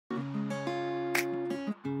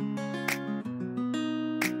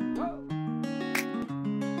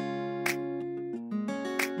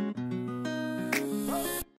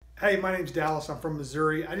Hey, my name's Dallas. I'm from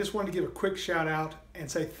Missouri. I just wanted to give a quick shout out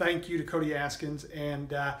and say thank you to Cody Askins.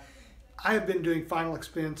 And I have been doing final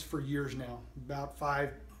expense for years now,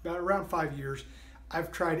 around 5 years.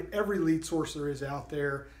 I've tried every lead source there is out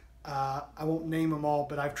there. I won't name them all,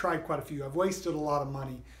 but I've tried quite a few. I've wasted a lot of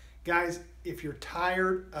money. Guys, if you're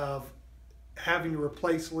tired of having to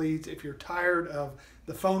replace leads, if you're tired of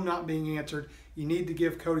the phone not being answered, you need to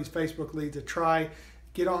give Cody's Facebook leads a try.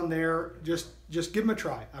 Get on there, just give them a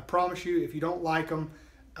try. I promise you, if you don't like them,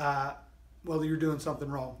 well, you're doing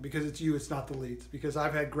something wrong, because it's you, it's not the leads. Because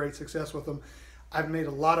I've had great success with them. I've made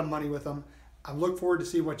a lot of money with them. I look forward to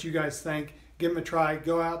see what you guys think. Give them a try.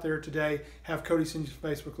 Go out there today, have Cody send you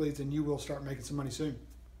some Facebook leads, and you will start making some money soon.